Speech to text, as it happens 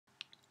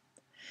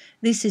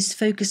This is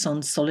Focus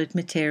on Solid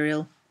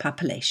Material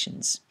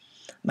Papillations.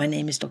 My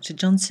name is Dr.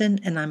 Johnson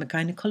and I'm a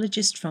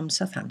gynaecologist from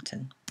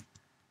Southampton.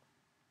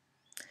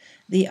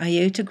 The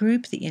IOTA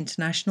group, the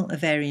International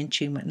Ovarian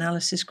Tumour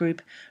Analysis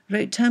Group,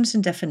 wrote terms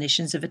and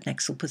definitions of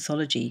adnexal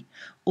pathology,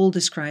 all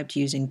described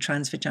using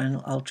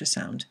transvaginal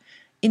ultrasound,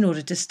 in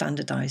order to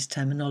standardise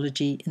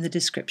terminology in the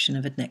description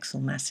of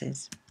adnexal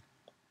masses.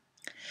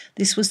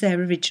 This was their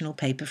original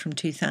paper from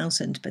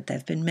 2000, but there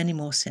have been many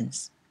more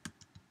since.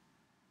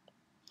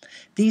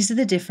 These are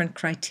the different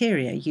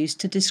criteria used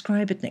to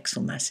describe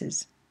adnexal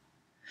masses.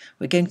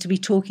 We're going to be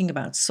talking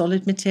about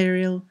solid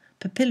material,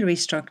 papillary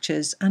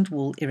structures, and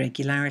wall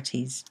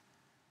irregularities.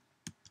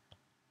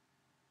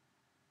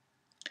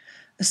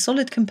 A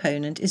solid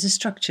component is a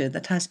structure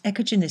that has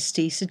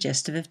echogenicity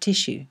suggestive of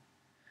tissue,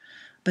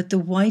 but the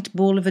white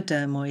ball of a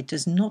dermoid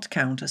does not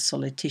count as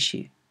solid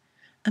tissue,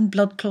 and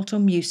blood clot or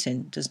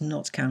mucin does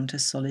not count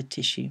as solid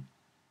tissue.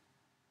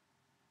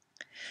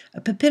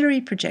 A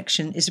papillary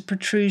projection is a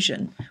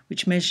protrusion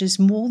which measures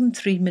more than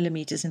 3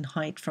 mm in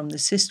height from the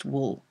cyst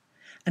wall,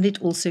 and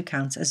it also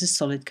counts as a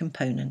solid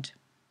component.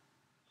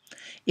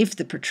 If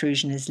the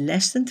protrusion is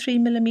less than 3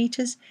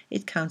 mm,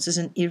 it counts as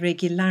an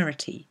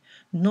irregularity,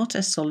 not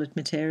as solid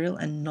material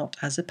and not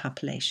as a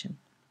papillation.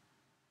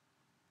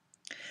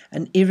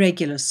 An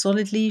irregular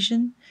solid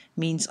lesion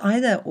means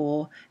either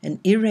or an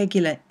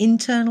irregular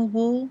internal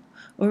wall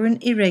or an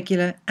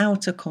irregular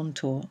outer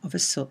contour of a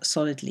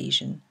solid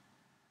lesion.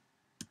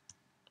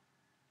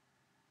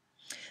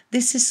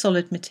 This is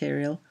solid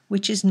material,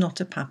 which is not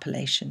a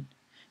papillation.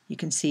 You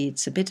can see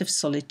it's a bit of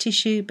solid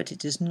tissue, but it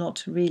does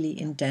not really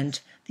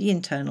indent the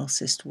internal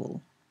cyst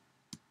wall.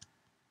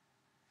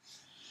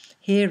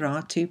 Here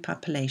are two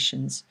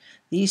papillations.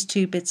 These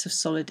two bits of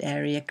solid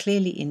area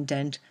clearly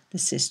indent the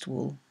cyst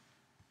wall,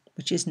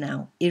 which is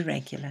now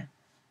irregular.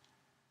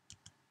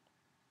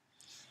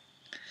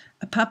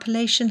 A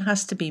papillation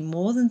has to be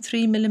more than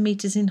 3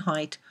 mm in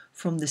height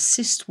from the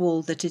cyst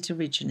wall that it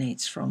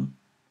originates from.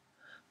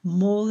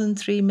 More than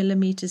 3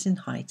 mm in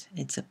height.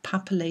 It's a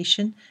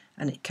papillation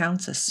and it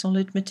counts as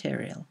solid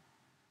material.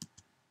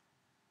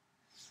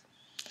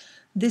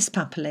 This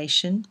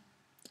papillation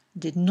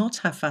did not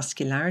have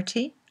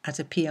vascularity at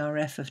a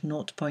PRF of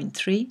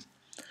 0.3,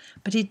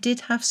 but it did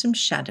have some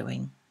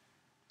shadowing.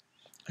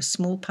 A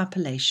small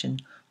papillation,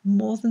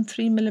 more than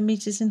 3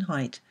 mm in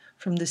height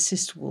from the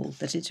cyst wall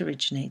that it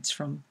originates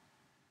from.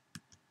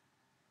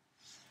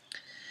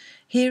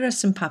 Here are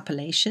some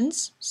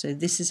papillations. So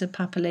this is a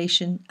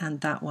papillation and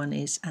that one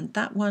is and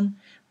that one.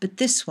 But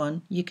this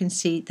one, you can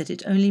see that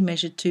it only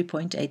measured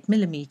 2.8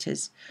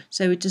 mm.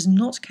 So it does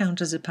not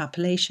count as a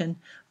papillation,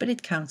 but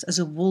it counts as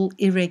a wall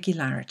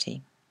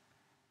irregularity.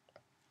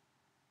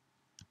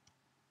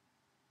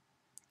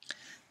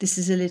 This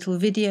is a little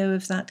video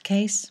of that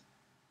case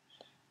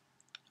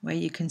where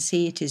you can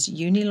see it is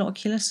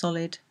unilocular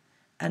solid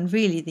and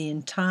really the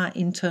entire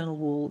internal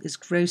wall is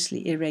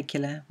grossly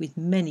irregular with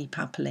many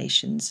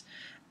papillations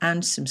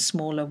and some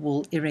smaller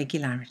wall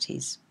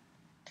irregularities.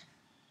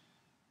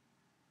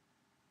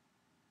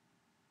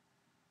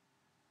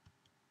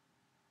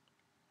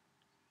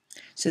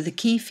 So the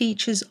key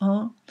features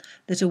are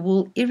that a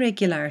wall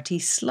irregularity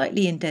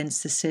slightly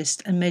indents the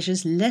cyst and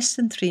measures less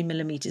than 3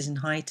 mm in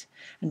height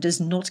and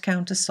does not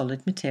count as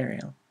solid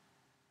material.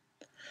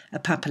 A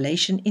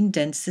papillation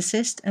indents the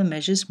cyst and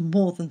measures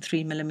more than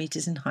 3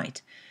 mm in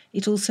height.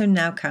 It also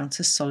now counts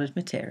as solid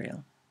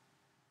material.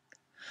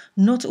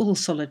 Not all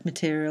solid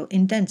material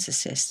indents a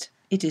cyst,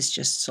 it is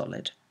just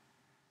solid.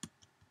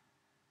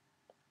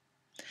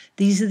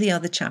 These are the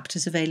other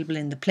chapters available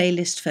in the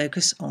playlist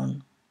Focus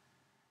On.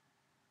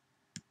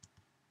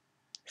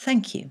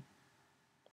 Thank you.